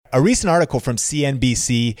A recent article from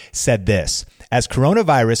CNBC said this: as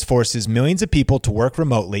coronavirus forces millions of people to work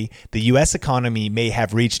remotely, the U.S. economy may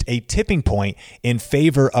have reached a tipping point in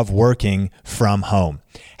favor of working from home.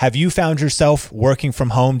 Have you found yourself working from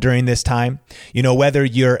home during this time? You know, whether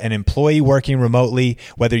you're an employee working remotely,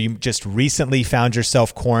 whether you just recently found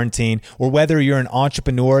yourself quarantined, or whether you're an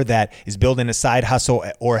entrepreneur that is building a side hustle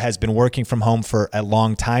or has been working from home for a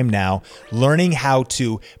long time now, learning how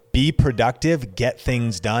to be productive, get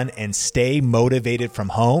things done, and stay motivated from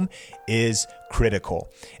home is critical.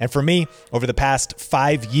 And for me, over the past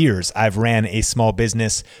 5 years, I've ran a small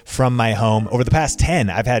business from my home. Over the past 10,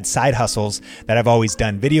 I've had side hustles that I've always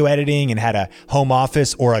done video editing and had a home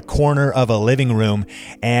office or a corner of a living room.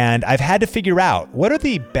 And I've had to figure out what are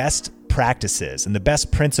the best practices and the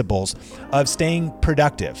best principles of staying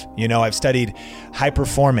productive. You know, I've studied high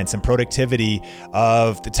performance and productivity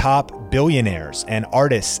of the top billionaires and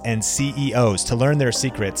artists and CEOs to learn their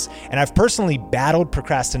secrets. And I've personally battled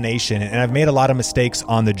procrastination and I've made a lot of mistakes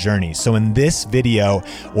on the journey. So in this video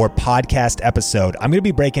or podcast episode, I'm going to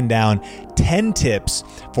be breaking down 10 tips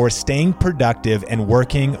for staying productive and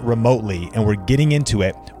working remotely. And we're getting into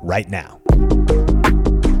it right now.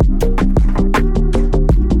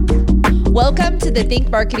 Welcome to the Think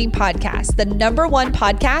Marketing Podcast, the #1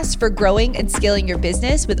 podcast for growing and scaling your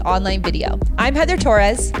business with online video. I'm Heather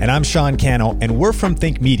Torres. And I'm Sean Cannell, and we're from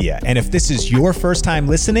Think Media. And if this is your first time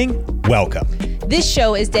listening, welcome. This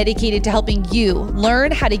show is dedicated to helping you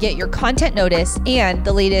learn how to get your content noticed and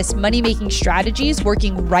the latest money-making strategies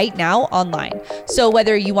working right now online. So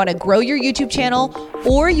whether you want to grow your YouTube channel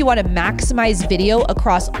or you want to maximize video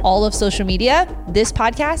across all of social media, this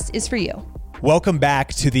podcast is for you. Welcome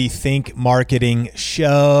back to the Think Marketing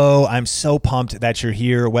Show. I'm so pumped that you're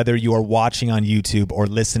here, whether you are watching on YouTube or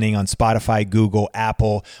listening on Spotify, Google,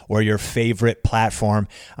 Apple, or your favorite platform.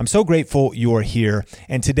 I'm so grateful you're here.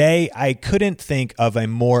 And today, I couldn't think of a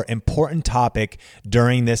more important topic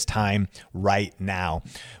during this time right now.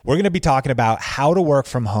 We're going to be talking about how to work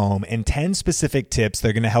from home and 10 specific tips that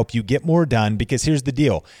are going to help you get more done, because here's the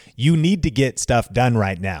deal. You need to get stuff done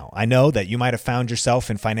right now. I know that you might have found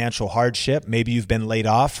yourself in financial hardship. Maybe you've been laid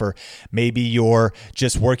off, or maybe you're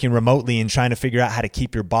just working remotely and trying to figure out how to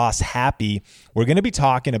keep your boss happy. We're going to be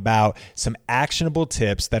talking about some actionable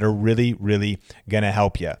tips that are really, really going to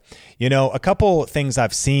help you. You know, a couple things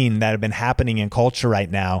I've seen that have been happening in culture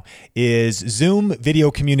right now is Zoom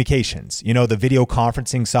Video Communications. You know, the video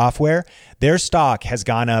conferencing software, their stock has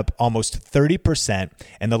gone up almost 30%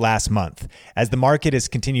 in the last month. As the market has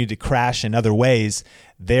continued to crash in other ways,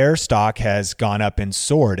 their stock has gone up and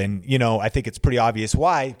soared. And, you know, I think it's pretty obvious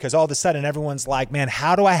why, because all of a sudden everyone's like, man,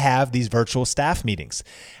 how do I have these virtual staff meetings?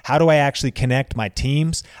 How do I actually connect my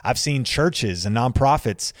teams? I've seen churches and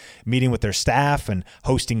nonprofits meeting with their staff and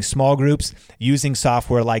hosting small groups using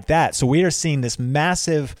software like that. So we are seeing this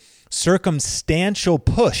massive circumstantial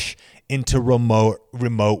push into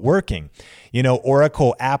remote working. You know,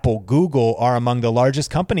 Oracle, Apple, Google are among the largest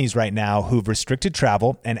companies right now who've restricted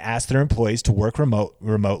travel and asked their employees to work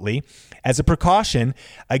remotely as a precaution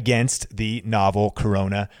against the novel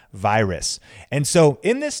coronavirus. And so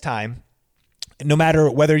in this time, no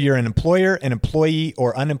matter whether you're an employer, an employee,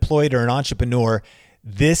 or unemployed, or an entrepreneur,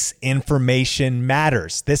 this information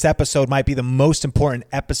matters. This episode might be the most important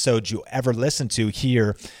episode you ever listen to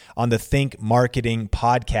here on the Think Marketing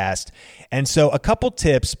Podcast. And so a couple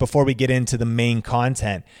tips before we get into the main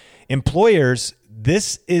content. Employers,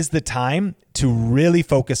 this is the time to really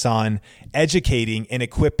focus on educating and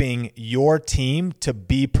equipping your team to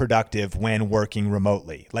be productive when working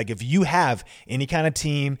remotely. Like if you have any kind of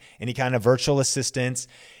team, any kind of virtual assistants,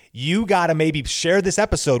 you got to maybe share this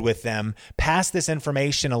episode with them, pass this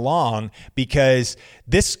information along, because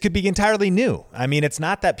this could be entirely new. I mean, it's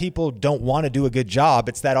not that people don't want to do a good job.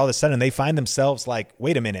 It's that all of a sudden they find themselves like,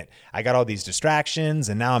 wait a minute, I got all these distractions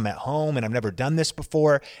and now I'm at home and I've never done this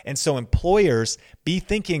before. And so employers, be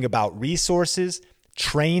thinking about resources,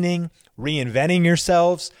 training, reinventing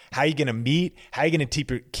yourselves. How are you going to meet? How are you going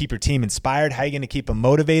to keep your team inspired? How are you going to keep them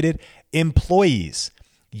motivated? Employees,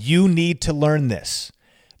 you need to learn this.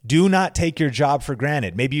 Do not take your job for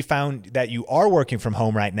granted. Maybe you found that you are working from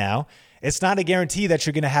home right now. It's not a guarantee that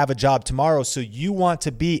you're going to have a job tomorrow. So you want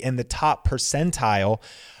to be in the top percentile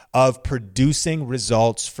of producing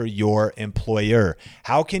results for your employer.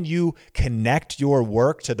 How can you connect your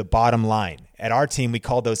work to the bottom line? At our team, we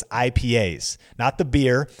call those IPAs, not the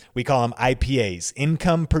beer. We call them IPAs,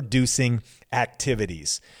 income producing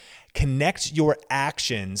activities. Connect your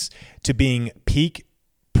actions to being peak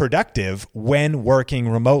productive when working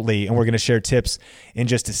remotely. And we're going to share tips in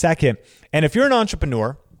just a second. And if you're an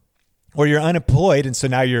entrepreneur, or you're unemployed and so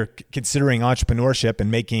now you're considering entrepreneurship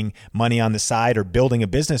and making money on the side or building a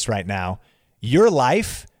business right now, your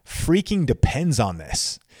life freaking depends on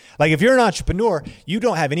this. Like if you're an entrepreneur, you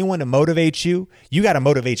don't have anyone to motivate you. You got to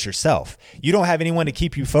motivate yourself. You don't have anyone to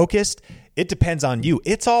keep you focused. It depends on you.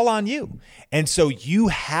 It's all on you. And so you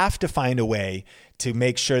have to find a way to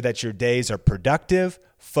make sure that your days are productive,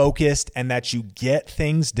 focused, and that you get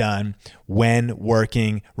things done when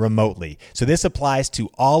working remotely. So this applies to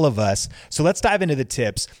all of us. So let's dive into the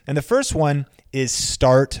tips. And the first one is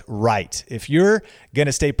start right. If you're going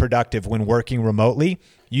to stay productive when working remotely,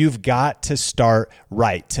 you've got to start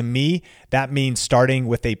right. To me, that means starting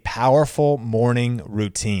with a powerful morning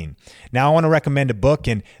routine. Now, I want to recommend a book,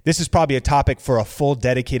 and this is probably a topic for a full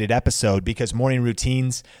dedicated episode because morning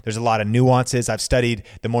routines, there's a lot of nuances. I've studied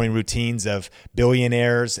the morning routines of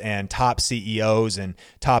billionaires and top CEOs and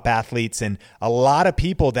top athletes, and a lot of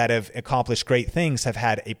people that have accomplished great things have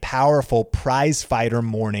had a powerful prize fighter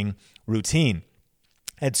morning routine.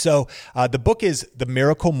 And so the book is The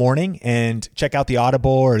Miracle Morning, and check out the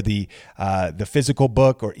Audible or the physical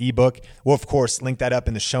book or ebook. We'll, of course, link that up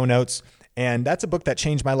in the show notes. And that's a book that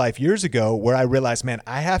changed my life years ago where I realized, man,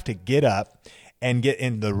 I have to get up and get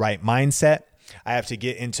in the right mindset. I have to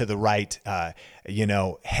get into the right,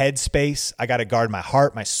 headspace. I got to guard my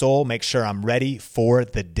heart, my soul, make sure I'm ready for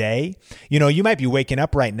the day. You might be waking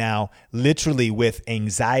up right now literally with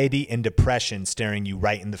anxiety and depression staring you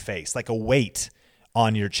right in the face, like a weight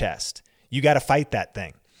on your chest. You got to fight that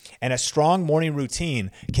thing. And a strong morning routine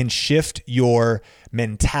can shift your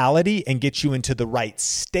mentality and get you into the right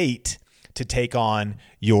state to take on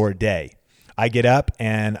your day. I get up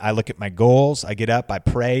and I look at my goals. I get up, I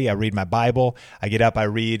pray, I read my Bible. I get up, I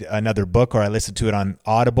read another book or I listen to it on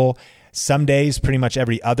Audible. Some days, pretty much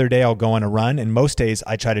every other day, I'll go on a run. And most days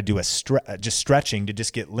I try to do just stretching to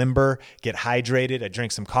just get limber, get hydrated. I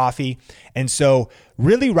drink some coffee. And so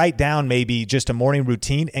really write down maybe just a morning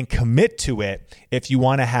routine and commit to it if you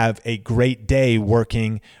want to have a great day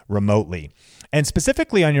working remotely. And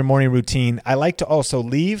specifically on your morning routine, I like to also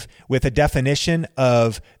leave with a definition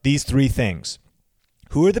of these three things.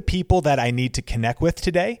 Who are the people that I need to connect with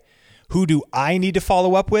today? Who do I need to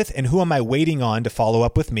follow up with? And who am I waiting on to follow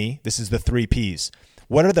up with me? This is the 3 Ps.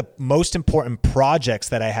 What are the most important projects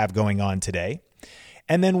that I have going on today?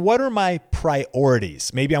 And then what are my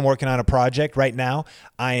priorities? Maybe I'm working on a project right now.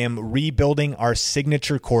 I am rebuilding our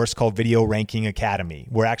signature course called Video Ranking Academy.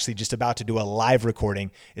 We're actually just about to do a live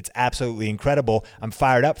recording. It's absolutely incredible. I'm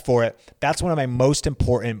fired up for it. That's one of my most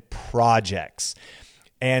important projects.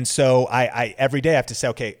 And so I every day I have to say,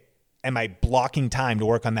 okay, am I blocking time to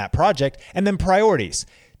work on that project? And then priorities.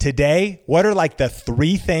 Today, what are like the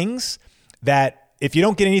 3 things that if you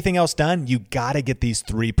don't get anything else done, you got to get these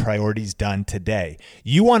 3 priorities done today.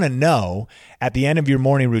 You want to know at the end of your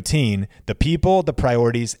morning routine, the people, the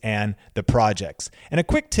priorities, and the projects. And a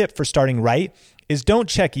quick tip for starting right is don't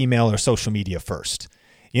check email or social media first.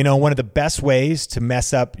 One of the best ways to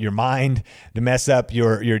mess up your mind, to mess up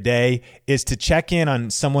your day is to check in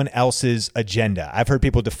on someone else's agenda. I've heard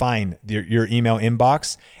people define your email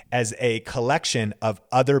inbox as a collection of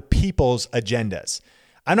other people's agendas.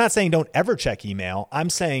 I'm not saying don't ever check email. I'm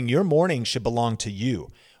saying your morning should belong to you.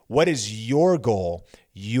 What is your goal,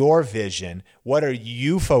 your vision? What are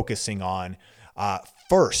you focusing on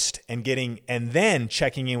first and then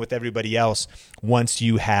checking in with everybody else once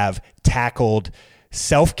you have tackled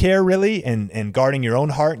self-care really and guarding your own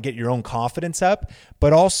heart and get your own confidence up,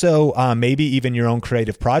 but also maybe even your own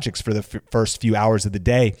creative projects for the first few hours of the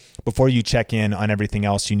day before you check in on everything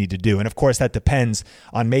else you need to do. And of course, that depends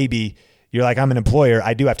on maybe you're like, I'm an employer,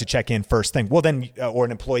 I do have to check in first thing. Well then, or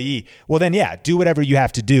an employee. Well then, yeah, do whatever you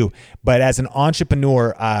have to do. But as an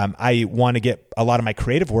entrepreneur, I want to get a lot of my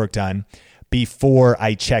creative work done before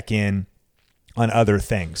I check in on other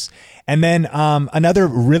things. And then another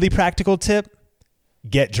really practical tip,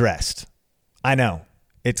 get dressed. I know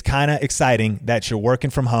it's kind of exciting that you're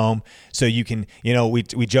working from home. So you can,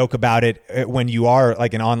 we joke about it when you are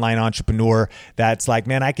like an online entrepreneur that's like,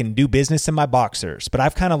 man, I can do business in my boxers. But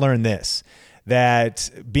I've kind of learned this,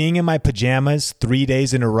 that being in my pajamas 3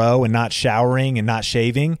 days in a row and not showering and not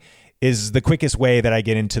shaving is the quickest way that I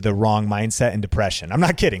get into the wrong mindset and depression. I'm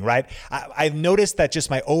not kidding, right? I've noticed that just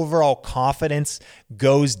my overall confidence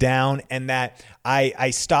goes down and that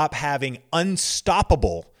I stop having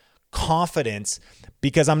unstoppable confidence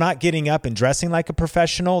because I'm not getting up and dressing like a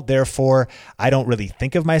professional. Therefore, I don't really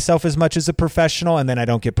think of myself as much as a professional, and then I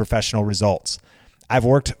don't get professional results. I've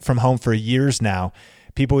worked from home for years now.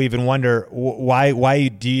 People even wonder, why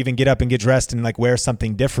do you even get up and get dressed and like wear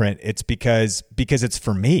something different? It's because it's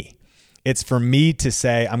for me. It's for me to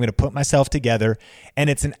say, I'm going to put myself together, and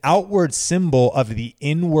it's an outward symbol of the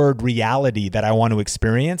inward reality that I want to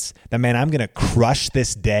experience. That, man, I'm going to crush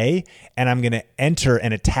this day, and I'm going to enter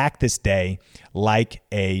and attack this day like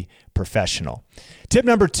a professional. Tip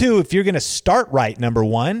number 2, if you're going to start right, number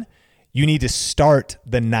 1, you need to start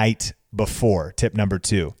the night before. Tip number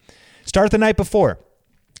 2, start the night before.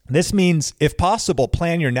 This means, if possible,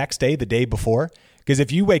 plan your next day the day before. Because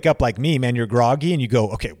if you wake up like me, man, you're groggy and you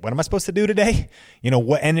go, okay, what am I supposed to do today?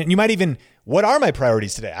 And you might even, what are my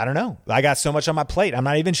priorities today? I don't know. I got so much on my plate. I'm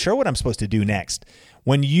not even sure what I'm supposed to do next.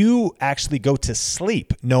 When you actually go to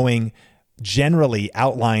sleep knowing, generally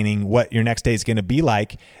outlining what your next day is going to be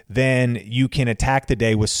like, then you can attack the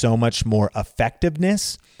day with so much more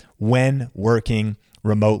effectiveness when working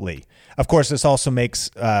remotely. Of course, this also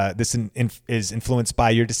makes, is influenced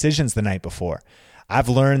by your decisions the night before. I've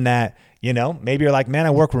learned that, maybe you're like, man,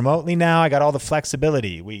 I work remotely now. I got all the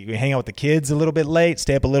flexibility. We hang out with the kids a little bit late,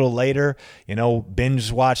 stay up a little later,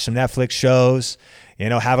 binge watch some Netflix shows,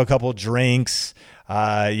 have a couple drinks,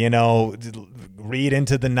 read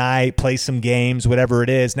into the night, play some games, whatever it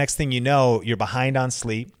is. Next thing you know, you're behind on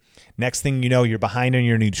sleep. Next thing you know, you're behind on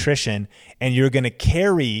your nutrition, and you're going to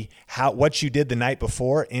carry what you did the night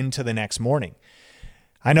before into the next morning.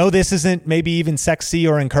 I know this isn't maybe even sexy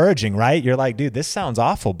or encouraging, right? You're like, dude, this sounds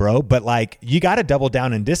awful, bro. But you got to double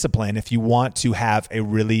down in discipline if you want to have a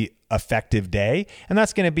really effective day. And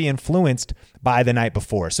that's going to be influenced by the night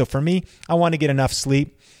before. So for me, I want to get enough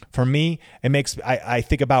sleep. For me, I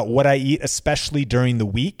think about what I eat, especially during the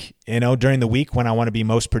week, during the week when I want to be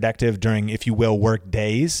most productive during, if you will, work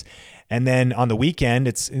days. And then on the weekend,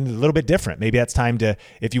 it's a little bit different. Maybe that's time to,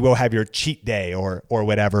 if you will, have your cheat day or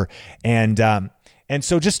whatever. And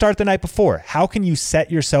so just start the night before. How can you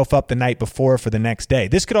set yourself up the night before for the next day?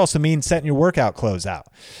 This could also mean setting your workout clothes out.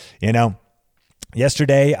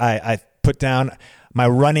 Yesterday I put down my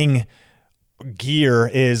running gear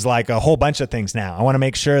is like a whole bunch of things now. I want to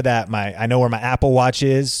make sure that I know where my Apple Watch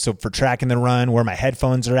is, so for tracking the run, where my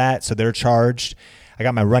headphones are at, so they're charged. I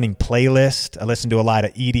got my running playlist. I listen to a lot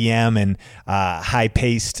of EDM and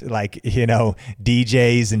high-paced,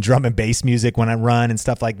 DJs and drum and bass music when I run and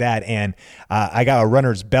stuff like that. And I got a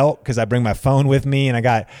runner's belt because I bring my phone with me. And I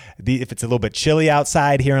got if it's a little bit chilly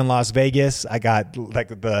outside here in Las Vegas, I got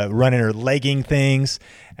the runner legging things.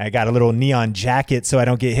 I got a little neon jacket so I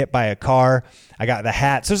don't get hit by a car. I got the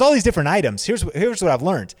hat. So there's all these different items. Here's what I've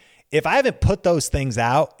learned. If I haven't put those things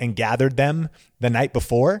out and gathered them the night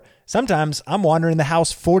before, sometimes I'm wandering the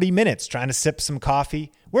house 40 minutes trying to sip some coffee.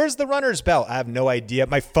 Where's the runner's belt? I have no idea.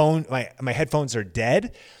 My phone, my headphones are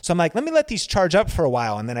dead. So I'm like, let me let these charge up for a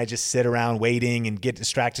while. And then I just sit around waiting and get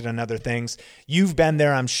distracted on other things. You've been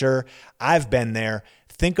there, I'm sure. I've been there.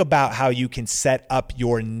 Think about how you can set up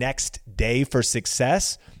your next day for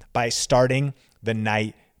success by starting the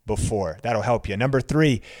night before. That'll help you. Number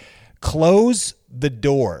 3, close the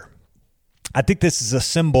door. I think this is a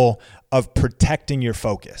symbol of protecting your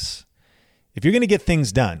focus. If you're going to get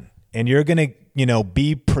things done and you're going to,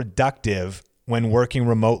 be productive when working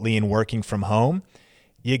remotely and working from home,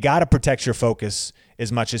 you got to protect your focus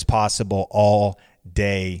as much as possible all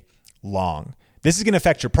day long. This is going to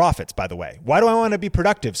affect your profits, by the way. Why do I want to be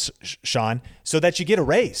productive, Sean? So that you get a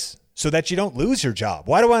raise. So that you don't lose your job.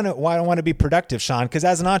 Why do I want to be productive, Sean? Because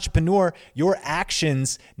as an entrepreneur, your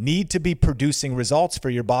actions need to be producing results for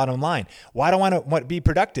your bottom line. Why do I want to be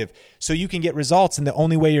productive? So you can get results, and the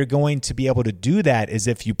only way you're going to be able to do that is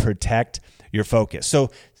if you protect your focus. So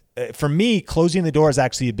for me, closing the door is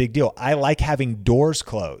actually a big deal. I like having doors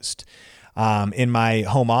closed in my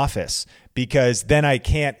home office, because then I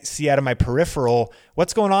can't see out of my peripheral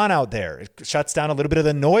what's going on out there. It shuts down a little bit of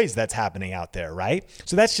the noise that's happening out there, right?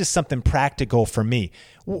 So that's just something practical for me.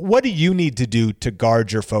 What do you need to do to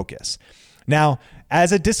guard your focus? Now,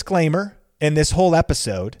 as a disclaimer in this whole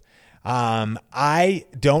episode, I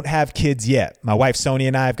don't have kids yet. My wife, Sonia,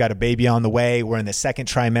 and I have got a baby on the way. We're in the 2nd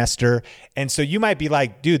trimester. And so you might be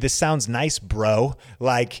like, dude, this sounds nice, bro.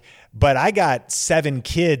 But I got 7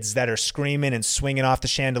 kids that are screaming and swinging off the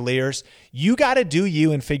chandeliers. You got to do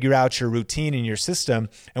you and figure out your routine and your system.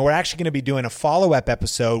 And we're actually going to be doing a follow-up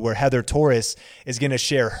episode where Heather Torres is going to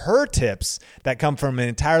share her tips that come from an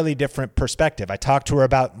entirely different perspective. I talked to her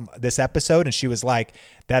about this episode, and she was like,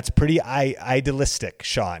 that's pretty idealistic,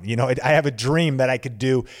 Sean. I have a dream that I could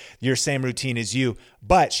do your same routine as you.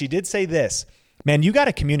 But she did say this, man, you got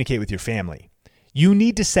to communicate with your family. You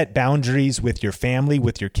need to set boundaries with your family,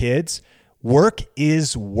 with your kids. Work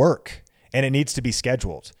is work, and it needs to be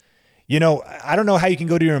scheduled. I don't know how you can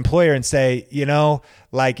go to your employer and say,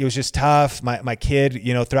 like it was just tough. My kid,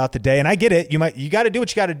 throughout the day, and I get it. You got to do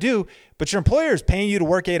what you got to do, but your employer is paying you to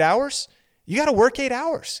work 8 hours. You got to work 8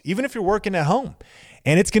 hours, even if you're working at home.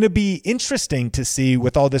 And it's going to be interesting to see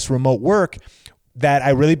with all this remote work that I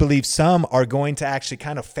really believe some are going to actually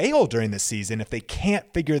kind of fail during this season if they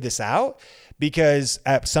can't figure this out, because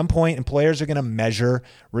at some point employers are going to measure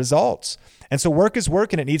results. And so work is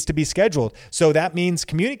work and it needs to be scheduled. So that means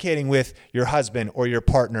communicating with your husband or your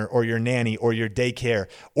partner or your nanny or your daycare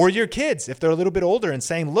or your kids if they're a little bit older and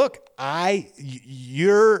saying, look,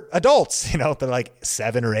 you're adults, they're like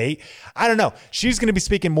 7 or 8. I don't know. She's going to be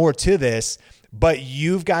speaking more to this, but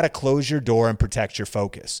you've got to close your door and protect your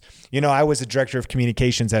focus. I was a director of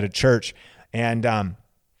communications at a church, and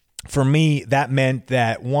for me, that meant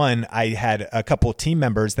that one, I had a couple of team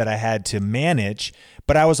members that I had to manage,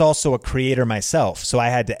 but I was also a creator myself. So I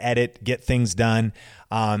had to edit, get things done.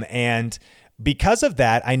 And because of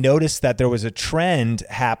that, I noticed that there was a trend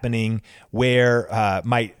happening where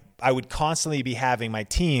I would constantly be having my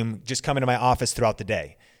team just come into my office throughout the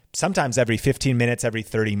day, sometimes every 15 minutes, every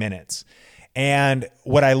 30 minutes. And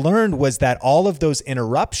what I learned was that all of those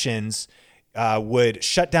interruptions would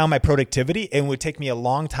shut down my productivity and would take me a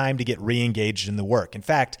long time to get re-engaged in the work. In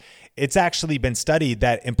fact, it's actually been studied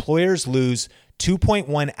that employers lose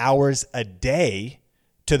 2.1 hours a day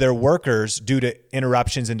to their workers due to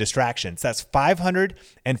interruptions and distractions. That's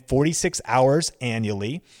 546 hours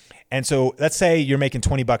annually. And so let's say you're making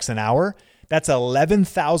 $20 an hour. That's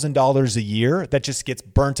 $11,000 a year that just gets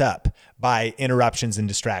burnt up by interruptions and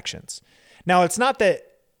distractions. Now, it's not that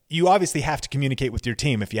you obviously have to communicate with your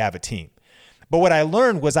team if you have a team. But what I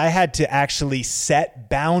learned was I had to actually set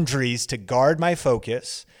boundaries to guard my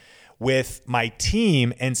focus with my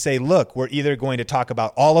team and say, look, we're either going to talk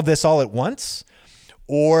about all of this all at once,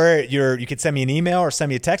 or you could send me an email or send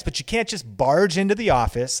me a text, but you can't just barge into the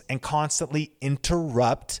office and constantly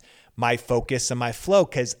interrupt my focus and my flow,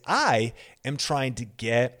 because I am trying to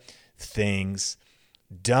get things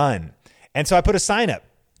done. And so I put a sign up.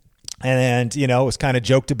 And, it was kind of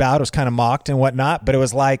joked about, it was kind of mocked and whatnot, but it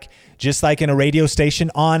was just like in a radio station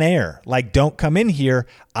on air, like, don't come in here.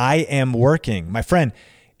 I am working. My friend,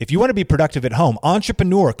 if you want to be productive at home,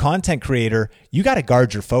 entrepreneur, content creator, you got to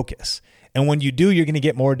guard your focus. And when you do, you're going to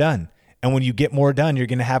get more done. And when you get more done, you're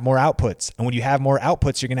going to have more outputs. And when you have more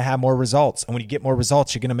outputs, you're going to have more results. And when you get more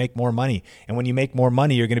results, you're going to make more money. And when you make more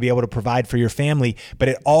money, you're going to be able to provide for your family. But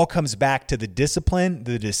it all comes back to the discipline,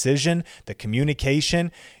 the decision, the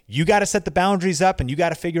communication. You got to set the boundaries up, and you got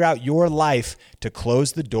to figure out your life to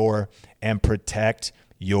close the door and protect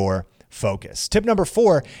your focus. Tip number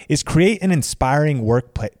 4 is create an inspiring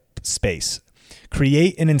workspace.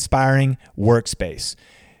 Create an inspiring workspace.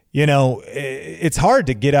 It's hard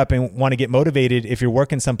to get up and want to get motivated if you're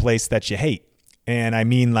working someplace that you hate. And I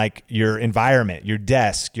mean like your environment, your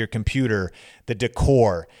desk, your computer, the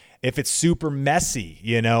decor. If it's super messy,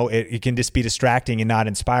 it can just be distracting and not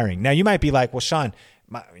inspiring. Now you might be like, well, Sean,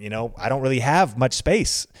 I don't really have much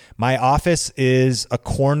space. My office is a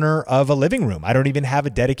corner of a living room. I don't even have a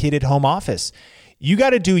dedicated home office. You got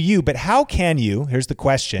to do you, but how can you, here's the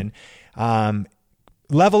question,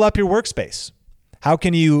 level up your workspace? How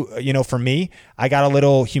can you, for me, I got a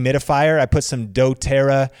little humidifier. I put some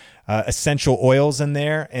doTERRA essential oils in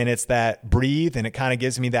there, and it's that breathe, and it kind of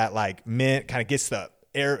gives me that like mint, kind of gets the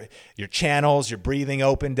air, your channels, your breathing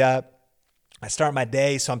opened up. I start my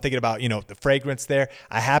day, so I'm thinking about, the fragrance there.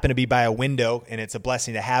 I happen to be by a window, and it's a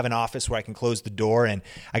blessing to have an office where I can close the door, and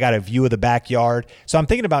I got a view of the backyard. So I'm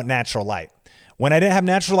thinking about natural light. When I didn't have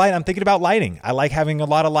natural light, I'm thinking about lighting. I like having a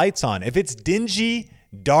lot of lights on. If it's dingy,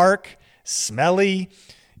 dark, smelly,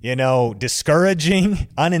 discouraging,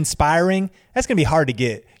 uninspiring, that's going to be hard to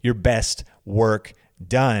get your best work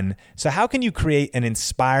done. So how can you create an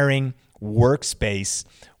inspiring workspace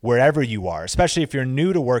wherever you are, especially if you're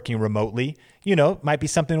new to working remotely? It might be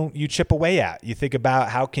something you chip away at. You think about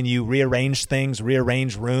how can you rearrange things,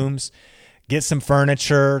 rearrange rooms, get some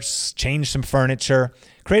furniture, change some furniture,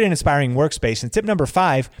 create an inspiring workspace. And tip number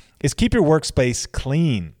 5 is keep your workspace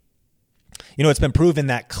clean. It's been proven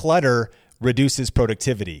that clutter reduces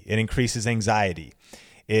productivity. It increases anxiety.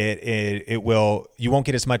 You won't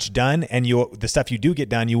get as much done, and the stuff you do get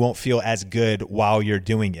done, you won't feel as good while you're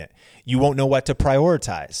doing it. You won't know what to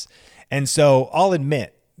prioritize. And so I'll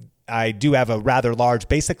admit, I do have a rather large,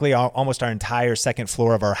 basically almost our entire second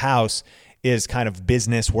floor of our house is kind of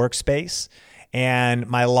business workspace. And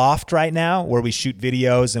my loft right now, where we shoot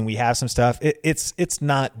videos and we have some stuff, it's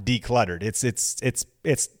not decluttered.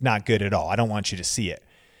 It's not good at all. I don't want you to see it.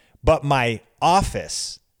 But my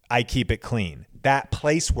office, I keep it clean. That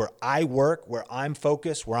place where I work, where I'm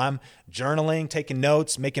focused, where I'm journaling, taking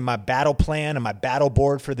notes, making my battle plan and my battle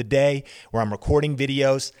board for the day, where I'm recording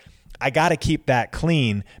videos, I got to keep that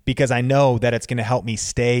clean because I know that it's going to help me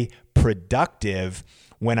stay productive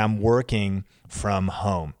when I'm working from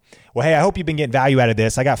home. Well, hey, I hope you've been getting value out of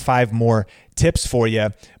this. I got 5 more tips for you.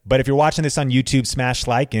 But if you're watching this on YouTube, smash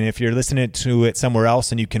like. And if you're listening to it somewhere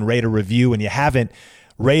else and you can rate a review and you haven't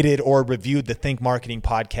rated or reviewed the Think Marketing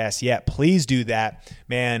podcast yet, please do that.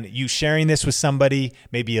 Man, you sharing this with somebody,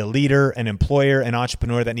 maybe a leader, an employer, an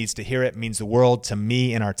entrepreneur that needs to hear it means the world to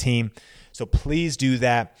me and our team. So please do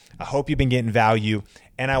that. I hope you've been getting value.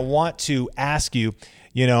 And I want to ask you,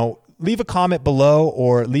 leave a comment below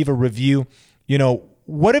or leave a review.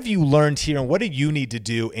 What have you learned here and what do you need to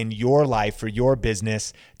do in your life for your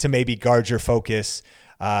business to maybe guard your focus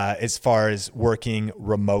as far as working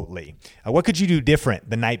remotely? What could you do different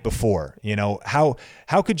the night before?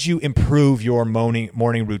 How could you improve your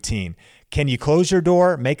morning routine? Can you close your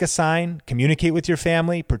door, make a sign, communicate with your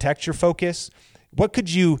family, protect your focus? What could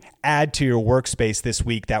you add to your workspace this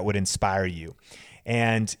week that would inspire you?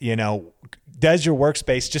 And, does your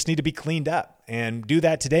workspace just need to be cleaned up? And do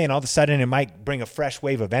that today, and all of a sudden it might bring a fresh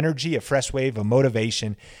wave of energy, a fresh wave of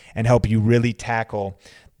motivation, and help you really tackle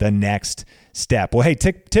the next step. Well, hey,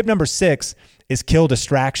 tip number 6 is kill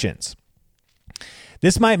distractions.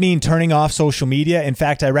 This might mean turning off social media. In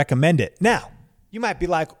fact, I recommend it. Now, you might be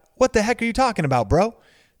like, what the heck are you talking about, bro?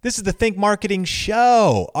 This is the Think Marketing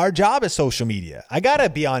Show. Our job is social media. I got to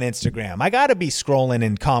be on Instagram. I got to be scrolling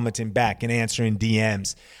and commenting back and answering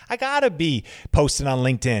DMs. I got to be posting on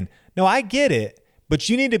LinkedIn. No, I get it, but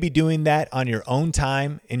you need to be doing that on your own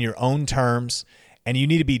time, in your own terms, and you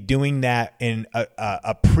need to be doing that in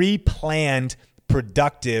a pre-planned,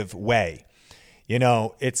 productive way.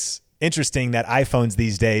 It's interesting that iPhones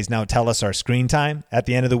these days now tell us our screen time at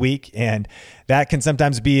the end of the week, and that can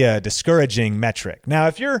sometimes be a discouraging metric. Now,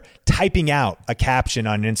 if you're typing out a caption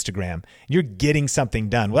on Instagram, you're getting something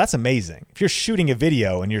done. Well, that's amazing. If you're shooting a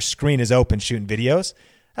video and your screen is open shooting videos,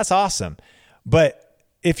 that's awesome. But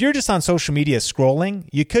if you're just on social media scrolling,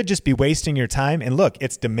 you could just be wasting your time. And look,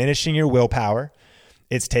 it's diminishing your willpower.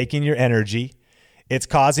 It's taking your energy. It's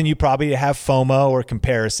causing you probably to have FOMO or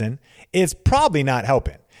comparison. It's probably not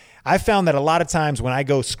helping. I found that a lot of times when I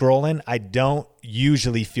go scrolling, I don't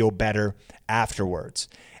usually feel better afterwards.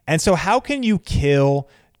 And so how can you kill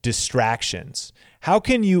distractions? How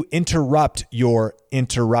can you interrupt your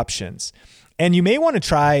interruptions? And you may want to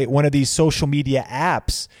try one of these social media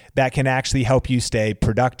apps that can actually help you stay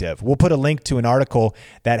productive. We'll put a link to an article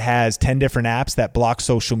that has 10 different apps that block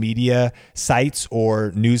social media sites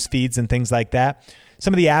or news feeds and things like that.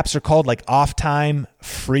 Some of the apps are called like Off Time,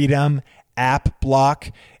 Freedom, App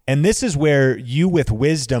Block. And this is where you with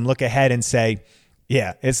wisdom look ahead and say,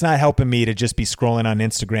 yeah, it's not helping me to just be scrolling on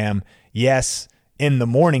Instagram. Yes, in the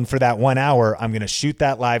morning for that 1 hour, I'm going to shoot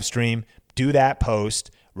that live stream, do that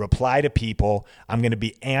post, reply to people. I'm going to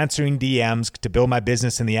be answering DMs to build my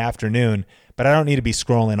business in the afternoon, but I don't need to be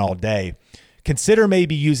scrolling all day. Consider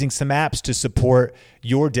maybe using some apps to support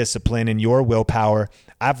your discipline and your willpower.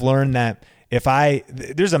 I've learned that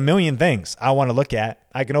there's a million things I want to look at.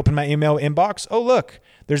 I can open my email inbox. Oh, look,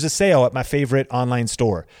 there's a sale at my favorite online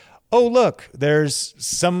store. Oh, look, there's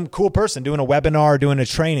some cool person doing a webinar, doing a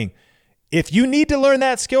training. If you need to learn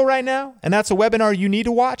that skill right now, and that's a webinar you need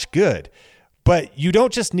to watch, good. But you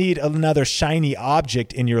don't just need another shiny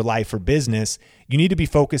object in your life or business. You need to be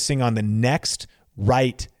focusing on the next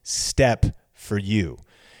right step for you,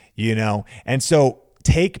 And so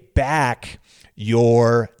take back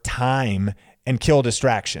your time and kill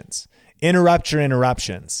distractions. Interrupt your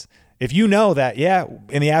interruptions. If you know that,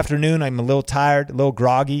 in the afternoon, I'm a little tired, a little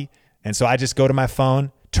groggy, and so I just go to my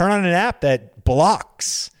phone, turn on an app that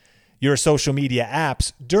blocks your social media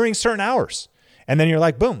apps during certain hours. And then you're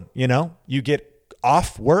like, boom, you get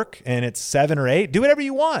off work and it's 7 or 8, do whatever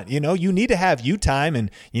you want. You need to have you time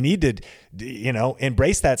and you need to,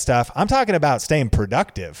 embrace that stuff. I'm talking about staying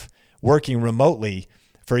productive, working remotely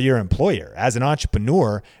for your employer as an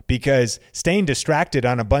entrepreneur, because staying distracted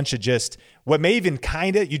on a bunch of just what may even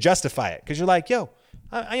you justify it because you're like,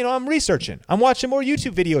 I'm researching. I'm watching more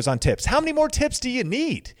YouTube videos on tips. How many more tips do you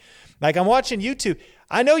need? Like I'm watching YouTube.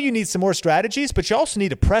 I know you need some more strategies, but you also need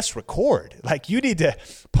to press record. Like you need to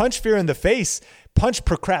punch fear in the face, punch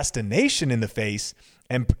procrastination in the face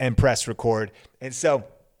and press record. And so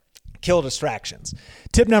kill distractions.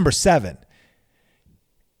 Tip number 7,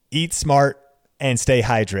 eat smart and stay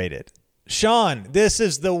hydrated. Sean, this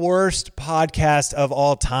is the worst podcast of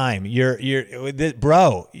all time. You're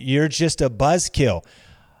just a buzzkill.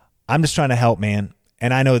 I'm just trying to help, man.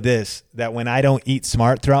 And I know this, that when I don't eat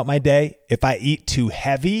smart throughout my day, if I eat too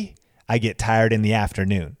heavy, I get tired in the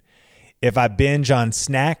afternoon. If I binge on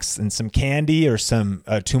snacks and some candy or some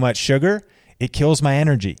too much sugar, it kills my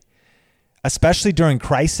energy. Especially during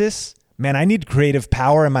crisis, man, I need creative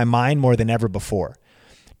power in my mind more than ever before.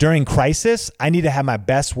 During crisis, I need to have my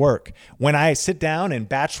best work. When I sit down and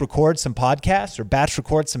batch record some podcasts or batch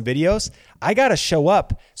record some videos, I got to show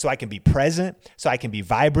up so I can be present, so I can be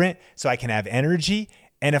vibrant, so I can have energy.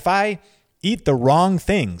 And if I eat the wrong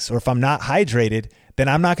things or if I'm not hydrated, then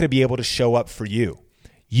I'm not going to be able to show up for you.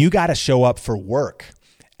 You got to show up for work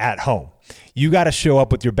at home. You got to show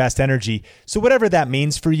up with your best energy. So whatever that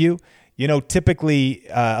means for you, typically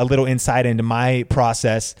a little insight into my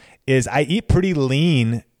process is I eat pretty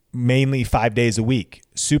lean, mainly 5 days a week.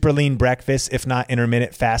 Super lean breakfast, if not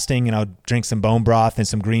intermittent fasting, and I'll drink some bone broth and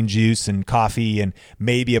some green juice and coffee and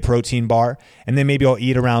maybe a protein bar. And then maybe I'll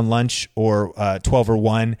eat around lunch or 12 or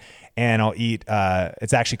 1, and I'll eat,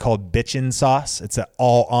 it's actually called bitchin sauce. It's an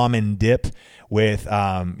all almond dip with,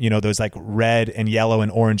 those like red and yellow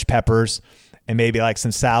and orange peppers and maybe like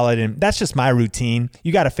some salad. And that's just my routine.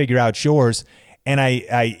 You got to figure out yours. And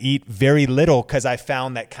I eat very little because I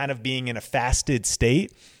found that kind of being in a fasted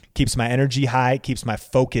state keeps my energy high, keeps my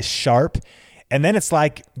focus sharp. And then it's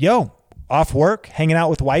like, off work, hanging out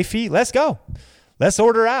with wifey, let's go. Let's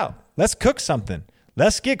order out. Let's cook something.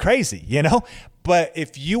 Let's get crazy, But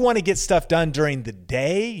if you want to get stuff done during the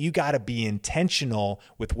day, you got to be intentional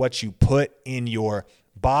with what you put in your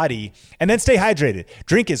body, and then stay hydrated.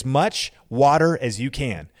 Drink as much water as you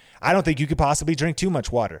can. I don't think you could possibly drink too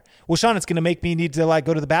much water. Well, Sean, it's going to make me need to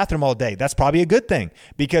go to the bathroom all day. That's probably a good thing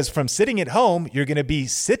because from sitting at home, you're going to be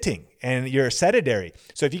sitting and you're sedentary.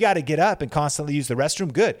 So if you got to get up and constantly use the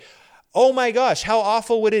restroom, good. Oh my gosh, how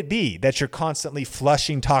awful would it be that you're constantly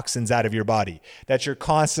flushing toxins out of your body, that you're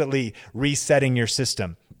constantly resetting your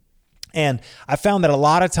system? And I found that a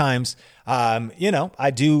lot of times,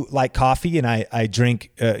 I do like coffee and I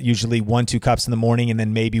drink usually 1-2 cups in the morning and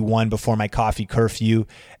then maybe one before my coffee curfew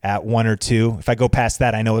at 1 or 2. If I go past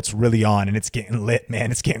that, I know it's really on and it's getting lit,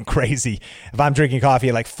 man. It's getting crazy. If I'm drinking coffee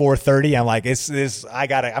at 4:30, I'm like,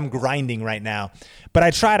 I'm grinding right now. But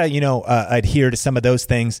I try to, adhere to some of those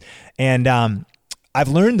things. And I've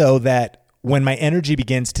learned though that when my energy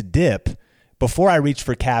begins to dip, before I reach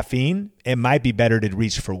for caffeine, it might be better to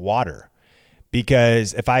reach for water.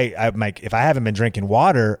 Because if I haven't been drinking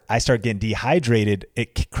water, I start getting dehydrated.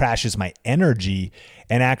 It crashes my energy,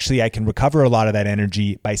 and actually I can recover a lot of that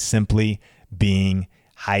energy by simply being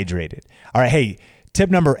hydrated. All right, hey, tip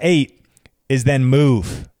number 8 is then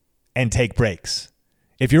move and take breaks.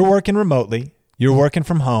 If you're working remotely, you're working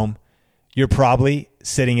from home, you're probably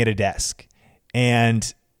sitting at a desk.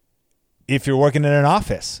 And if you're working in an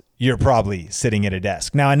office, you're probably sitting at a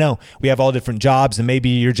desk. Now, I know we have all different jobs, and maybe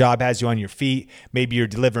your job has you on your feet. Maybe you're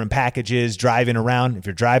delivering packages, driving around. If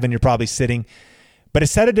you're driving, you're probably sitting. But a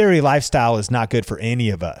sedentary lifestyle is not good for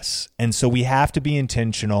any of us. And so we have to be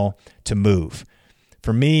intentional to move.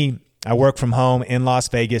 For me, I work from home in Las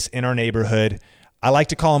Vegas in our neighborhood. I like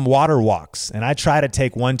to call them water walks. And I try to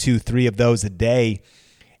take 1, 2, 3 of those a day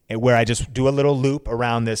where I just do a little loop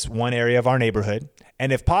around this one area of our neighborhood.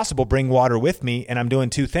 And if possible, bring water with me. And I'm doing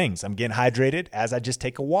 2 things. I'm getting hydrated as I just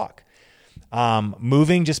take a walk.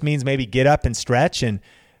 Moving just means maybe get up and stretch. And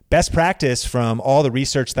best practice from all the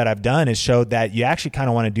research that I've done has showed that you actually kind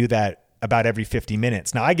of want to do that about every 50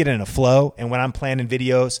 minutes. Now I get in a flow. And when I'm planning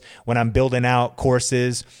videos, when I'm building out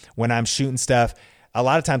courses, when I'm shooting stuff, a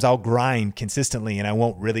lot of times I'll grind consistently and I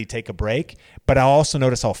won't really take a break, but I'll also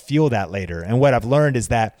notice I'll feel that later. And what I've learned is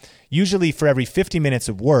that usually for every 50 minutes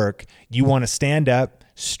of work, you want to stand up,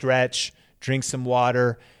 stretch, drink some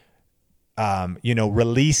water,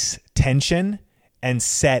 release tension and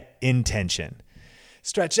set intention.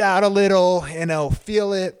 Stretch out a little,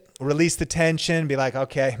 feel it, release the tension, be like,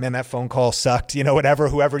 okay, man, that phone call sucked,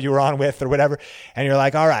 whoever you were on with or whatever. And you're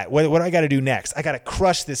like, all right, what do I got to do next? I got to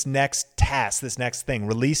crush this next task, this next thing,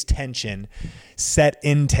 release tension, set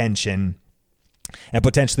intention, and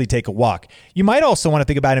potentially take a walk. You might also want to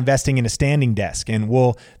think about investing in a standing desk, and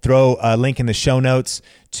we'll throw a link in the show notes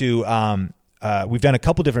to, we've done a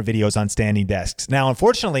couple different videos on standing desks. Now,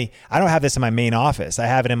 unfortunately, I don't have this in my main office. I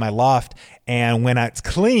have it in my loft. And when it's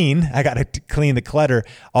clean, I got to clean the clutter.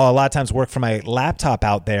 I'll a lot of times work from my laptop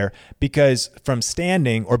out there because from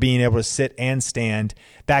standing or being able to sit and stand,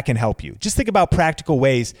 that can help you. Just think about practical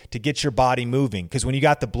ways to get your body moving. Because when you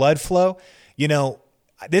got the blood flow,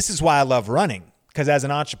 this is why I love running. Because as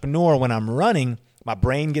an entrepreneur, when I'm running, my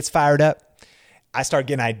brain gets fired up. I start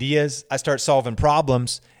getting ideas. I start solving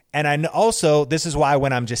problems. And also, this is why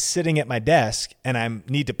when I'm just sitting at my desk and I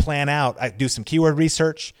need to plan out, I do some keyword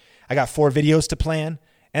research. I got 4 videos to plan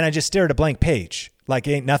and I just stare at a blank page. Like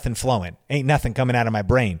ain't nothing flowing, ain't nothing coming out of my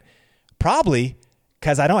brain. Probably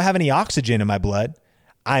because I don't have any oxygen in my blood.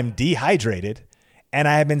 I'm dehydrated and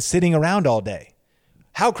I have been sitting around all day.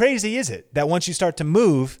 How crazy is it that once you start to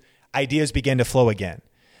move, ideas begin to flow again?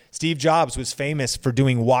 Steve Jobs was famous for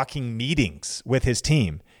doing walking meetings with his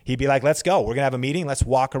team. He'd be like, let's go. We're going to have a meeting. Let's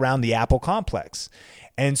walk around the Apple complex.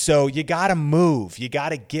 And so you got to move. You got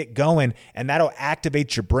to get going. And that'll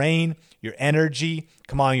activate your brain, your energy,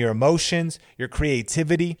 your emotions, your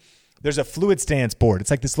creativity. There's a fluid stance board. It's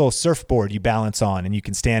like this little surfboard you balance on and you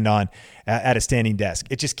can stand on at a standing desk.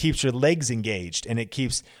 It just keeps your legs engaged and it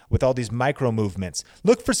keeps with all these micro movements.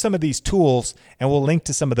 Look for some of these tools and we'll link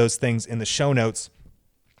to some of those things in the show notes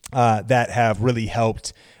that have really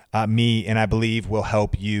helped me and I believe will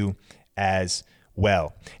help you as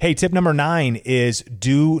well. Hey, tip number 9 is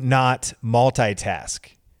do not multitask.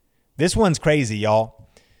 This one's crazy, y'all.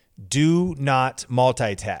 Do not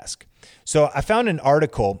multitask. So I found an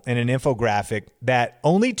article and an infographic that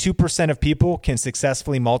only 2% of people can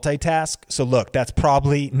successfully multitask. So look, that's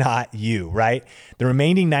probably not you, right? The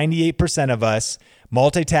remaining 98% of us,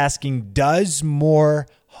 multitasking does more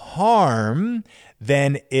harm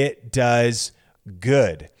than it does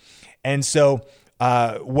good. And so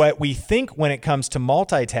what we think when it comes to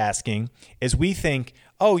multitasking is we think,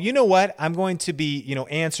 oh, you know what? I'm going to be,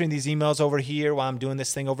 answering these emails over here while I'm doing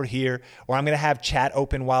this thing over here, or I'm going to have chat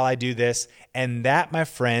open while I do this. And that, my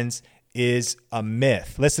friends, is a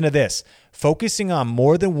myth. Listen to this. Focusing on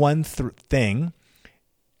more than one thing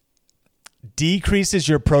decreases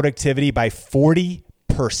your productivity by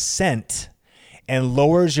 40% and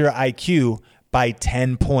lowers your IQ by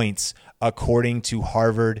 10 points, according to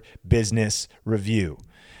Harvard Business Review.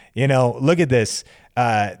 Look at this.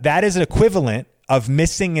 That is an equivalent of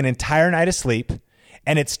missing an entire night of sleep,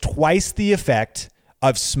 and it's twice the effect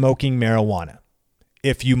of smoking marijuana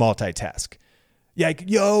if you multitask. You're like,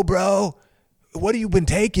 yo, bro, what have you been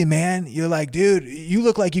taking, man? You're like, dude, you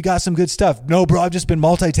look like you got some good stuff. No, bro, I've just been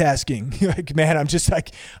multitasking. You're like, man, I'm just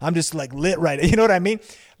lit right. You know what I mean?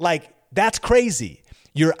 Like, that's crazy.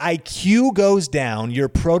 Your IQ goes down, your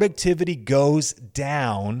productivity goes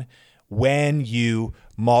down when you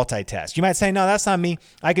multitask. You might say, no, that's not me.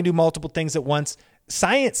 I can do multiple things at once.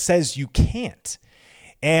 Science says you can't.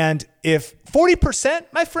 And if 40%,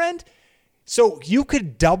 my friend, so you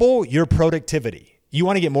could double your productivity. You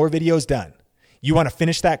want to get more videos done. You want to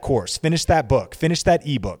finish that course, finish that book, finish that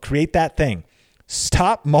ebook, create that thing.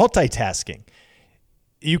 Stop multitasking.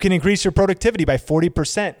 You can increase your productivity by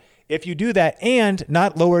 40% if you do that and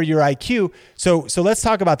not lower your IQ. So let's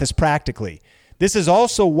talk about this practically. This is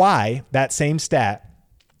also why that same stat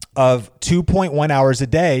of 2.1 hours a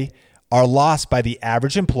day are lost by the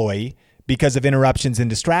average employee because of interruptions and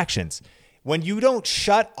distractions. When you don't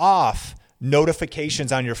shut off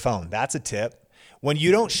notifications on your phone, that's a tip. When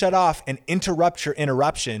you don't shut off and interrupt your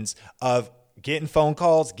interruptions of getting phone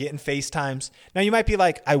calls, getting FaceTimes. Now you might be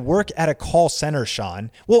like, I work at a call center,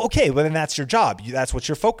 Sean. Well, okay, well then that's your job. That's what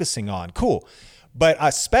you're focusing on. Cool. But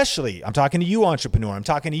especially, I'm talking to you, entrepreneur. I'm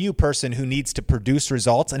talking to you, person who needs to produce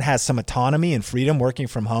results and has some autonomy and freedom working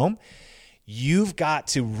from home. You've got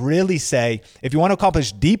to really say, if you want to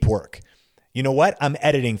accomplish deep work, you know what? I'm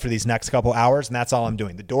editing for these next couple hours, and that's all I'm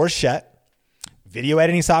doing. The door's shut, video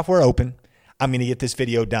editing software open. I'm going to get this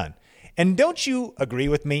video done. And don't you agree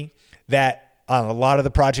with me that on a lot of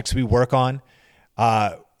the projects we work on,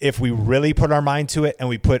 if we really put our mind to it and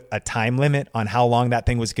we put a time limit on how long that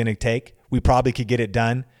thing was going to take, we probably could get it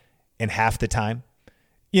done in half the time.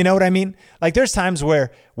 You know what I mean? Like there's times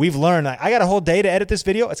where we've learned, like, I got a whole day to edit this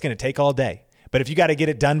video. It's going to take all day. But if you got to get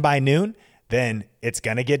it done by noon, then it's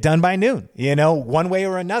going to get done by noon, one way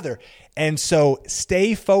or another. And so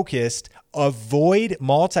stay focused, avoid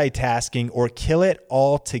multitasking or kill it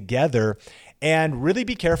altogether. And really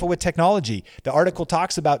be careful with technology. The article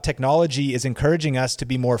talks about technology is encouraging us to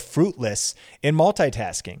be more fruitless in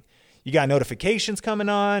multitasking. You got notifications coming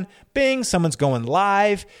on, bing, someone's going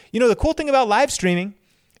live. The cool thing about live streaming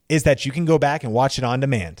is that you can go back and watch it on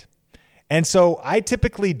demand. And so I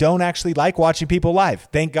typically don't actually like watching people live.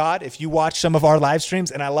 Thank God if you watch some of our live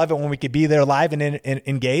streams, and I love it when we could be there live and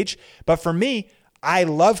engage. But for me, I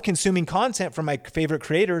love consuming content from my favorite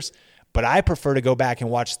creators, but I prefer to go back and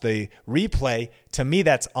watch the replay. To me,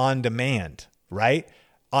 that's on demand, right?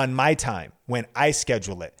 On my time when I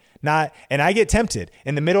schedule it. And I get tempted.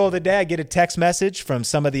 In the middle of the day, I get a text message from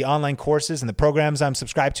some of the online courses and the programs I'm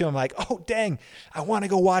subscribed to. I'm like, oh, dang, I want to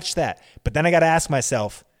go watch that. But then I got to ask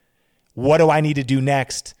myself, what do I need to do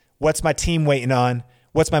next? What's my team waiting on?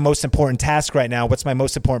 What's my most important task right now? What's my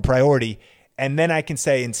most important priority? And then I can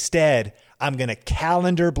say, instead, I'm going to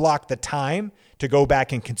calendar block the time to go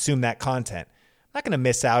back and consume that content. I'm not going to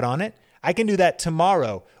miss out on it. I can do that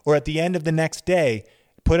tomorrow or at the end of the next day,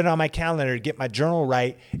 put it on my calendar, get my journal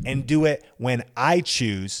right, and do it when I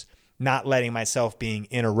choose, not letting myself being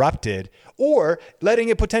interrupted or letting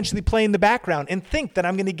it potentially play in the background and think that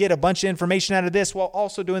I'm going to get a bunch of information out of this while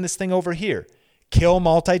also doing this thing over here. Kill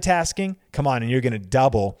multitasking. Come on, and you're going to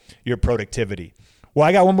double your productivity. Well,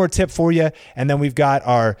 I got one more tip for you, and then we've got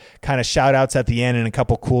our kind of shout outs at the end and a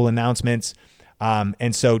couple cool announcements.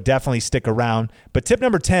 And so definitely stick around. But tip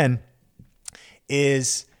number 10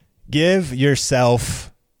 is give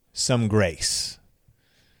yourself some grace.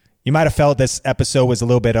 You might have felt this episode was a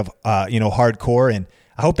little bit of, hardcore, and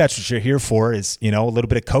I hope that's what you're here for is, a little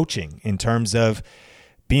bit of coaching in terms of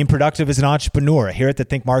being productive as an entrepreneur. Here at the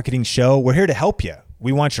Think Marketing Show, we're here to help you.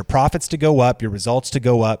 We want your profits to go up, your results to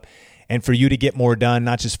go up, and for you to get more done,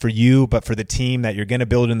 not just for you, but for the team that you're going to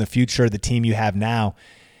build in the future, the team you have now.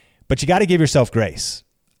 But you got to give yourself grace.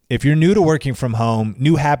 If you're new to working from home,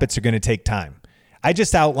 new habits are going to take time. I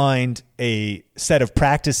just outlined a set of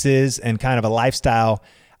practices and kind of a lifestyle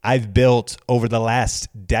I've built over the last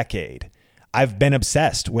decade. I've been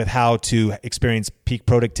obsessed with how to experience peak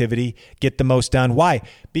productivity, get the most done. Why?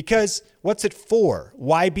 Because what's it for?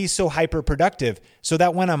 Why be so hyper productive? So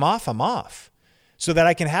that when I'm off. So that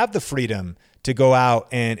I can have the freedom to go out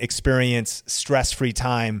and experience stress-free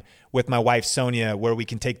time with my wife, Sonia, where we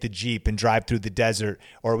can take the Jeep and drive through the desert,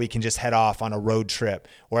 or we can just head off on a road trip,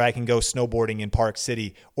 or I can go snowboarding in Park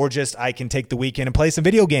City, or just I can take the weekend and play some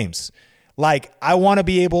video games. Like, I want to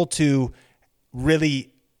be able to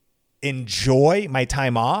really enjoy my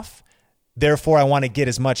time off. Therefore, I want to get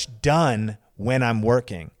as much done when I'm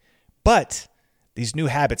working. But these new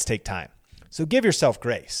habits take time. So give yourself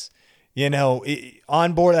grace.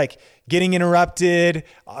 On board, like getting interrupted,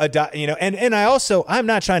 and I'm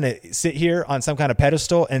not trying to sit here on some kind of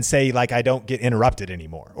pedestal and say like I don't get interrupted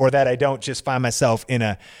anymore, or that I don't just find myself in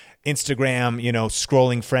a Instagram,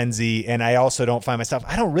 scrolling frenzy. And I also don't find myself,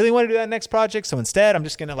 I don't really want to do that next project. So instead I'm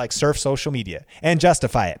just going to like surf social media and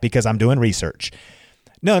justify it because I'm doing research.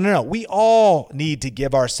 No. We all need to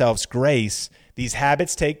give ourselves grace. These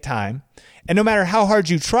habits take time. And no matter how hard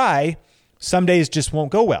you try, some days just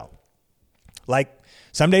won't go well. Like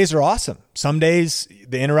some days are awesome. Some days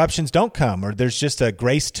the interruptions don't come, or there's just a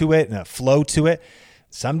grace to it and a flow to it.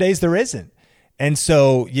 Some days there isn't. And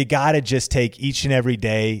so you got to just take each and every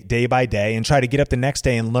day, day by day, and try to get up the next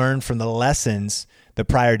day and learn from the lessons the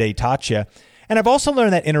prior day taught you. And I've also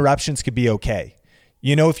learned that interruptions could be okay.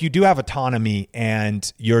 If you do have autonomy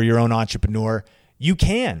and you're your own entrepreneur, you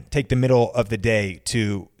can take the middle of the day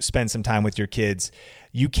to spend some time with your kids.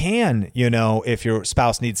 You can, if your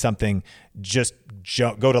spouse needs something, just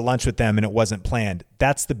go to lunch with them and it wasn't planned.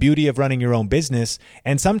 That's the beauty of running your own business.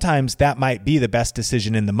 And sometimes that might be the best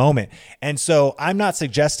decision in the moment. And so I'm not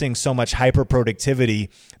suggesting so much hyper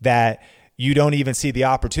productivity that you don't even see the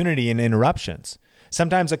opportunity in interruptions.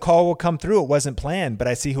 Sometimes a call will come through. It wasn't planned, but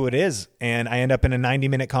I see who it is. And I end up in a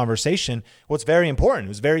 90-minute conversation. Well, it's very important. It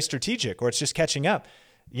was very strategic, or it's just catching up.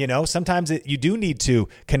 Sometimes you do need to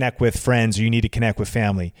connect with friends, or you need to connect with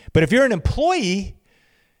family. But if you're an employee,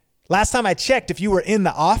 last time I checked, if you were in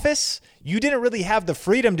the office, you didn't really have the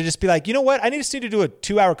freedom to just be like, you know what? I just need to do a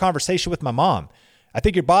 2-hour conversation with my mom. I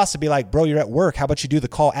think your boss would be like, bro, you're at work. How about you do the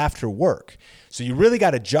call after work? So you really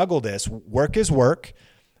got to juggle this. Work is work,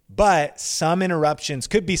 but some interruptions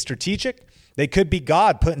could be strategic. They could be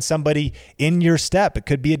God putting somebody in your step. It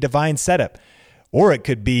could be a divine setup, or it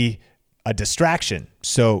could be a distraction.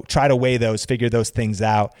 So try to weigh those, figure those things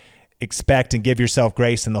out, expect and give yourself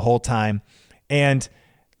grace in the whole time. And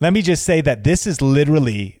let me just say that this is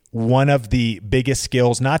literally one of the biggest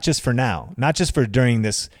skills, not just for now, not just for during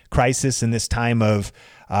this crisis and this time of,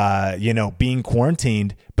 being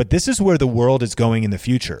quarantined, but this is where the world is going in the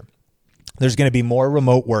future. There's going to be more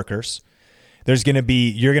remote workers. You're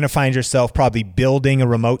going to find yourself probably building a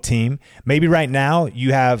remote team. Maybe right now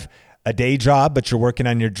you have a day job, but you're working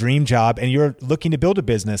on your dream job and you're looking to build a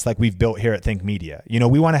business like we've built here at Think Media.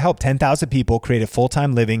 We want to help 10,000 people create a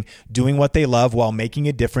full-time living doing what they love while making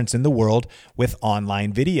a difference in the world with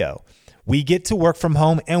online video. We get to work from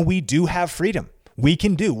home and we do have freedom. We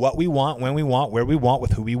can do what we want, when we want, where we want,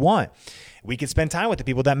 with who we want. We can spend time with the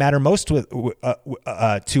people that matter most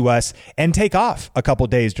to us and take off a couple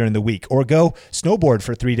days during the week, or go snowboard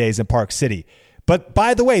for 3 days in Park City. But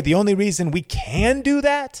by the way, the only reason we can do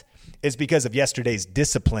that is because of yesterday's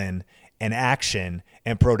discipline and action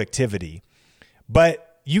and productivity.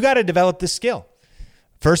 But you got to develop this skill.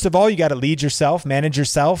 First of all, you got to lead yourself, manage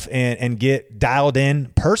yourself, and get dialed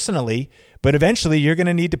in personally. But eventually, you're going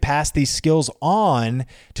to need to pass these skills on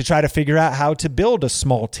to try to figure out how to build a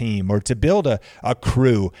small team or to build a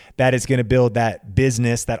crew that is going to build that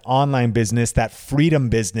business, that online business, that freedom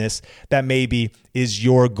business that maybe is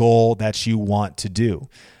your goal that you want to do.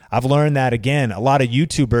 I've learned that, again, a lot of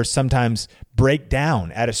YouTubers sometimes break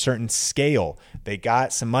down at a certain scale. They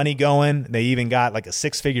got some money going. They even got like a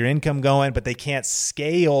 6-figure income going, but they can't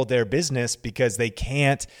scale their business because they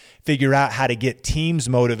can't figure out how to get teams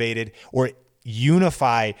motivated or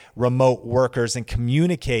unify remote workers and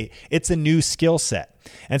communicate. It's a new skill set.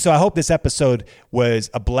 And so I hope this episode was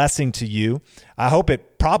a blessing to you. I hope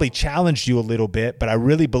it probably challenged you a little bit, but I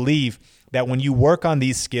really believe that when you work on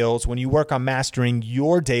these skills, when you work on mastering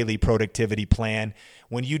your daily productivity plan,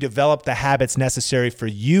 when you develop the habits necessary for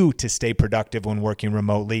you to stay productive when working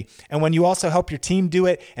remotely, and when you also help your team do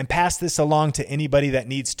it and pass this along to anybody that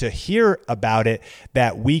needs to hear about it,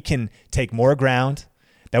 that we can take more ground,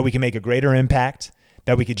 that we can make a greater impact,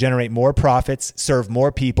 that we could generate more profits, serve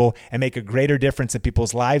more people, and make a greater difference in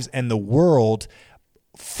people's lives and the world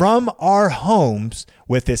from our homes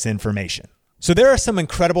with this information. So there are some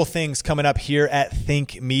incredible things coming up here at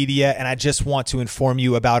Think Media, and I just want to inform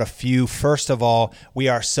you about a few. First of all, we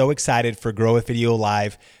are so excited for Grow with Video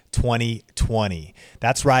Live 2020.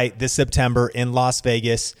 That's right, this September in Las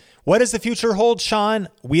Vegas. What does the future hold, Sean?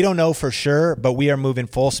 We don't know for sure, but we are moving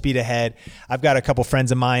full speed ahead. I've got a couple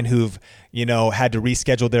friends of mine who've, had to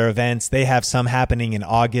reschedule their events. They have some happening in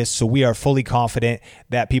August, so we are fully confident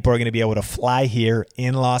that people are going to be able to fly here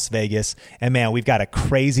in Las Vegas. And man, we've got a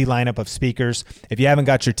crazy lineup of speakers. If you haven't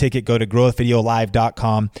got your ticket, go to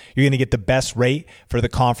growwithvideolive.com. You're going to get the best rate for the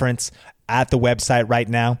conference at the website right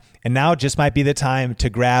now. And now just might be the time to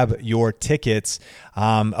grab your tickets.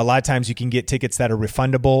 A lot of times you can get tickets that are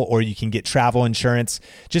refundable, or you can get travel insurance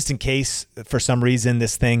just in case for some reason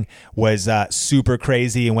this thing was super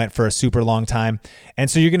crazy and went for a super long time. And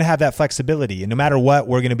so you're going to have that flexibility. And no matter what,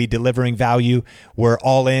 we're going to be delivering value. We're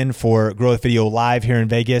all in for Grow with Video Live here in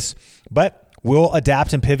Vegas. But we'll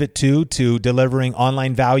adapt and pivot to delivering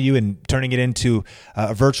online value and turning it into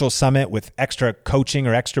a virtual summit with extra coaching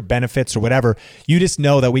or extra benefits or whatever. You just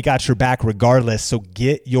know that we got your back regardless. So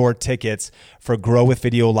get your tickets for Grow with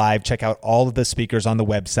Video Live. Check out all of the speakers on the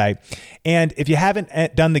website. And if you haven't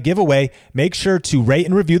done the giveaway, make sure to rate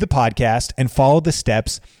and review the podcast and follow the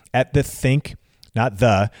steps at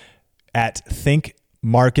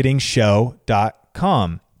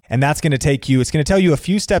thinkmarketingshow.com. And that's going to it's going to tell you a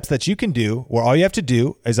few steps that you can do, where all you have to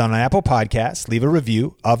do is on an Apple Podcast, leave a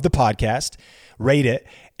review of the podcast, rate it,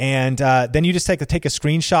 and then you just take a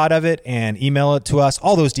screenshot of it and email it to us.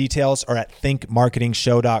 All those details are at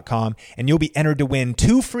thinkmarketingshow.com, and you'll be entered to win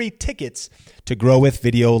 2 free tickets to Grow with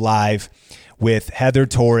Video Live with Heather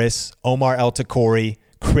Torres, Omar El Takori,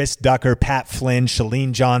 Chris Ducker, Pat Flynn,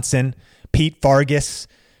 Shalene Johnson, Pete Vargas,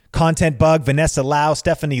 Content Bug, Vanessa Lau,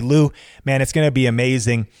 Stephanie Liu. Man, it's going to be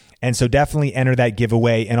amazing. And so definitely enter that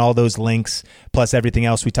giveaway, and all those links, plus everything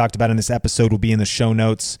else we talked about in this episode, will be in the show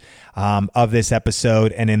notes of this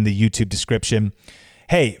episode and in the YouTube description.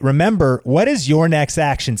 Hey, remember, what is your next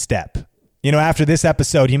action step? After this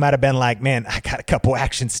episode, you might have been like, man, I got a couple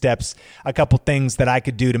action steps, a couple things that I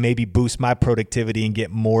could do to maybe boost my productivity and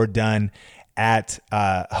get more done at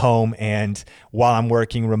home and while I'm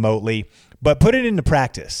working remotely. But put it into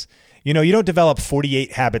practice. You don't develop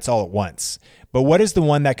 48 habits all at once. But what is the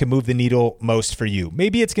one that can move the needle most for you?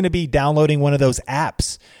 Maybe it's going to be downloading one of those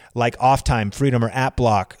apps like Off Time, Freedom, or App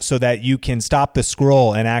Block so that you can stop the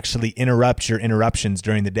scroll and actually interrupt your interruptions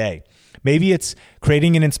during the day. Maybe it's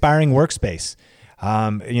creating an inspiring workspace.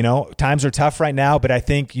 Times are tough right now, but I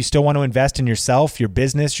think you still want to invest in yourself, your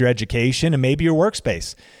business, your education, and maybe your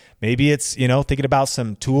workspace. Maybe it's, thinking about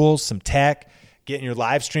some tools, some tech, getting your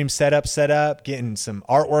live stream set up, getting some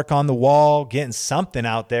artwork on the wall, getting something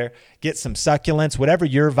out there, get some succulents, whatever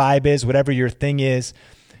your vibe is, whatever your thing is.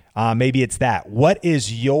 Maybe it's that. What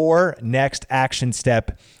is your next action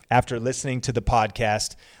step after listening to the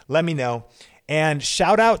podcast? Let me know. And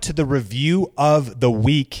shout out to the review of the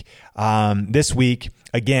week this week.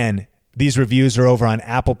 Again, these reviews are over on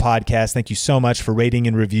Apple Podcasts. Thank you so much for rating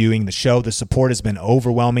and reviewing the show. The support has been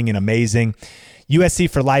overwhelming and amazing. USC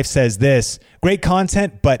for Life says this: great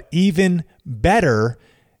content, but even better.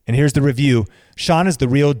 And here's the review. Sean is the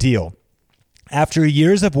real deal. After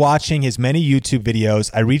years of watching his many YouTube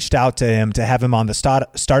videos, I reached out to him to have him on the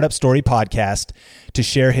Startup Story podcast to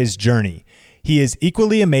share his journey. He is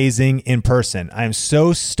equally amazing in person. I am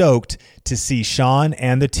so stoked to see Sean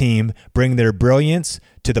and the team bring their brilliance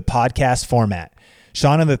to the podcast format.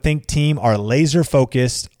 Sean and the Think team are laser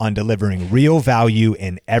focused on delivering real value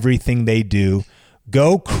in everything they do.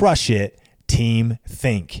 Go crush it, Team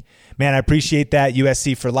Think. Man, I appreciate that.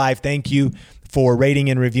 USC for Life, thank you for rating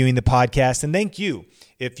and reviewing the podcast. And thank you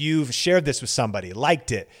if you've shared this with somebody,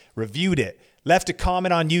 liked it, reviewed it, left a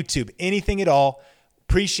comment on YouTube, anything at all.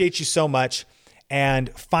 Appreciate you so much. And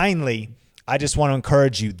finally, I just want to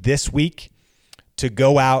encourage you this week to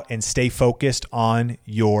go out and stay focused on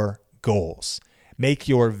your goals. Make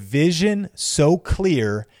your vision so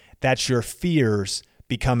clear that your fears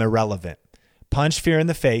become irrelevant. Punch fear in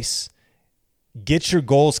the face, get your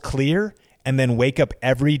goals clear, and then wake up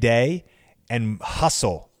every day and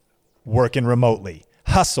hustle working remotely,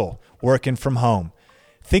 hustle working from home.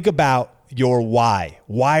 Think about your why.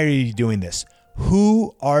 Why are you doing this?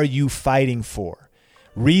 Who are you fighting for?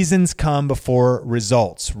 Reasons come before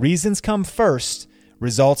results. Reasons come first,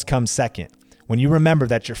 results come second. When you remember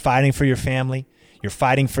that you're fighting for your family, you're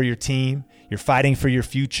fighting for your team, you're fighting for your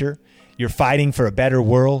future, you're fighting for a better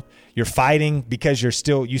world, you're fighting because you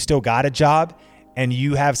still got a job, and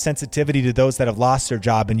you have sensitivity to those that have lost their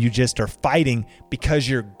job, and you just are fighting because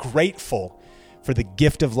you're grateful for the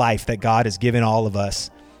gift of life that God has given all of us.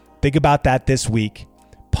 Think about that this week.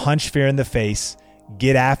 Punch fear in the face,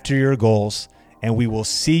 get after your goals, and we will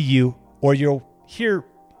see you, or you'll hear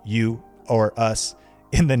you or us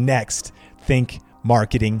in the next Think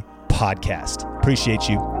Marketing podcast. Appreciate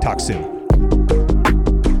you. Talk soon.